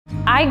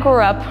I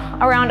grew up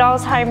around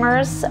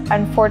Alzheimer's.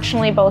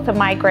 Unfortunately, both of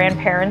my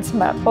grandparents,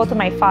 both of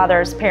my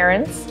father's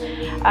parents,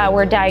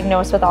 were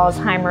diagnosed with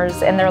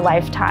Alzheimer's in their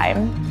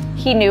lifetime.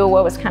 He knew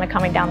what was kind of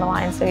coming down the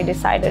line, so he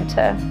decided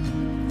to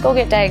go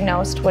get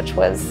diagnosed, which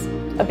was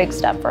a big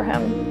step for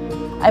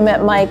him. I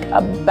met Mike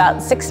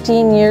about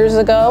 16 years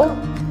ago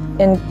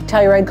in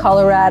Telluride,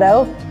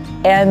 Colorado,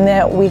 and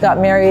then we got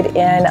married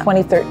in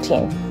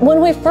 2013.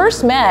 When we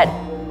first met,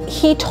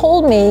 he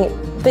told me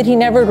that he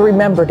never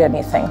remembered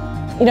anything.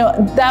 You know,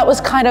 that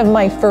was kind of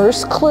my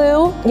first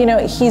clue. You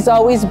know, he's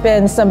always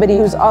been somebody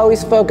who's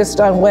always focused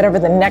on whatever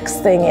the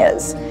next thing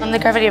is. The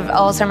gravity of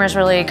Alzheimer's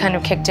really kind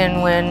of kicked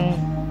in when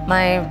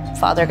my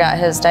father got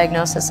his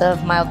diagnosis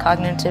of mild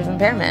cognitive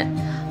impairment.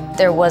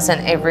 There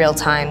wasn't a real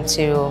time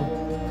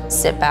to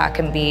sit back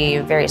and be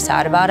very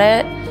sad about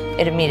it.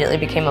 It immediately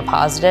became a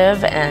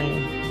positive,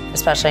 and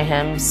especially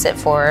him sit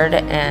forward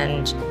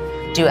and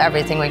do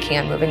everything we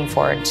can moving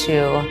forward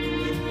to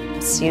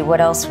see what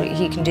else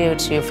he can do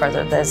to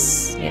further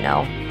this,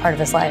 part of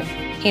his life.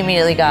 He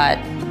immediately got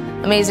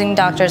amazing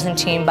doctors and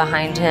team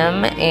behind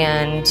him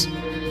and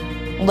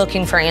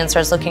looking for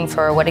answers, looking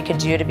for what he could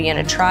do to be in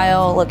a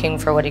trial, looking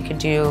for what he could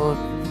do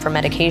for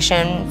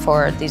medication,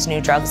 for these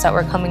new drugs that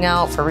were coming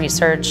out, for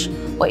research,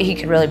 what he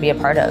could really be a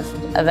part of.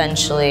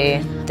 Eventually,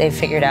 they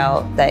figured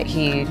out that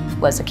he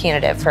was a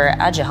candidate for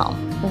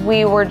Aduhelm.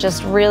 We were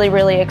just really,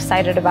 really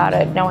excited about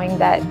it, knowing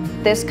that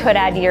this could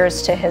add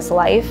years to his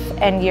life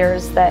and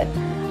years that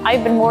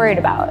I've been worried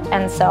about.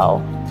 And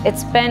so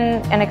it's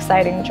been an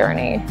exciting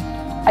journey.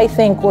 I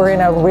think we're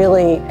in a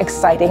really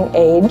exciting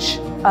age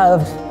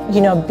of,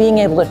 being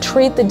able to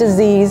treat the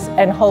disease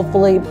and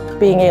hopefully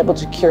being able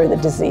to cure the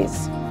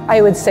disease.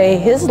 I would say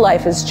his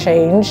life has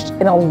changed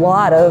in a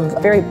lot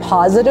of very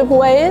positive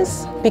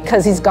ways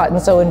because he's gotten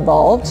so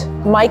involved.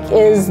 Mike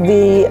is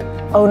the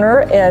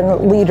owner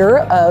and leader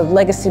of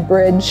Legacy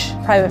Bridge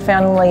Private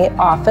Family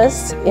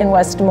Office in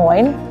West Des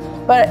Moines.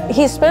 But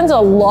he spends a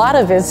lot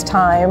of his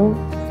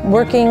time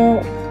working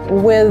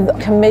with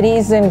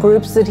committees and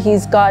groups that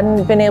he's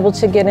been able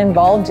to get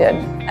involved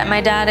in.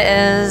 My dad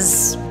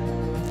is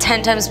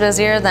 10 times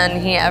busier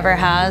than he ever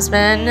has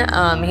been.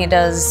 He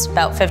does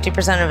about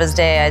 50% of his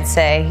day, I'd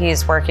say.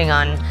 He's working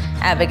on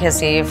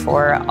advocacy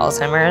for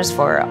Alzheimer's,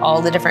 for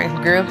all the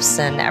different groups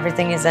and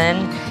everything he's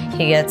in.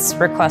 He gets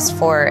requests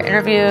for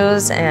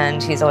interviews,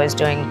 and he's always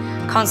doing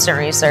constant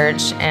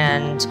research.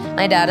 And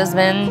my dad has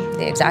been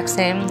the exact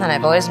same, and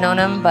I've always known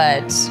him,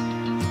 but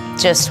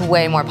just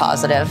way more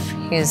positive.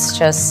 He's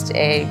just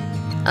a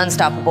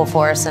unstoppable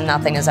force, and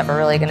nothing is ever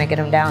really gonna get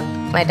him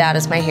down. My dad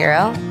is my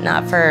hero,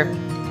 not for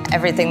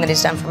everything that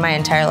he's done for my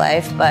entire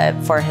life, but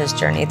for his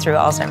journey through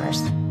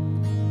Alzheimer's.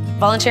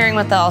 Volunteering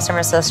with the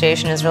Alzheimer's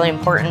Association is really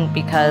important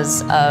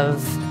because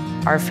of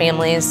our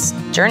family's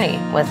journey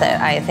with it.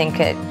 I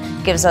think it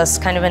gives us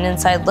kind of an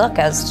inside look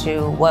as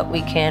to what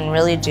we can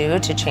really do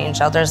to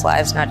change others'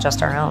 lives, not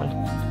just our own.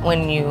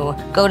 When you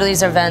go to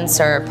these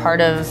events or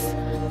part of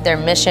their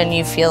mission,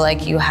 you feel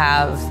like you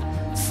have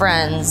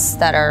friends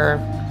that are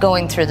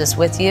going through this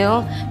with you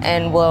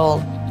and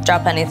will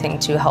drop anything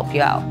to help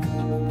you out.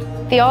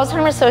 The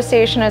Alzheimer's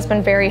Association has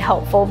been very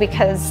helpful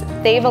because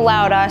they've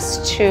allowed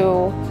us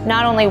to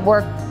not only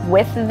work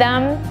with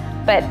them,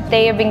 but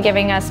they have been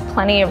giving us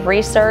plenty of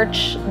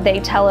research.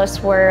 They tell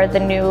us where the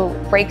new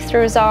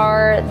breakthroughs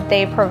are.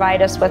 They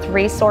provide us with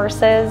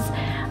resources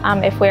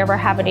if we ever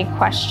have any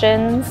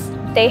questions.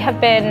 They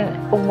have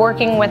been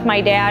working with my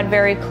dad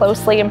very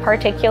closely in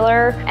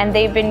particular, and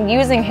they've been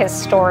using his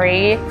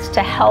story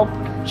to help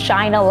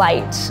shine a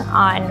light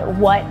on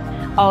what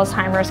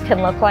Alzheimer's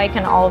can look like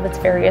in all of its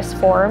various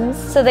forms.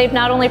 So they've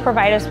not only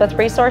provided us with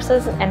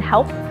resources and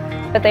help,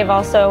 but they've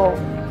also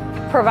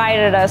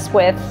provided us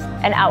with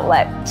an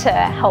outlet to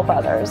help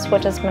others,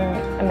 which has been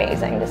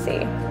amazing to see.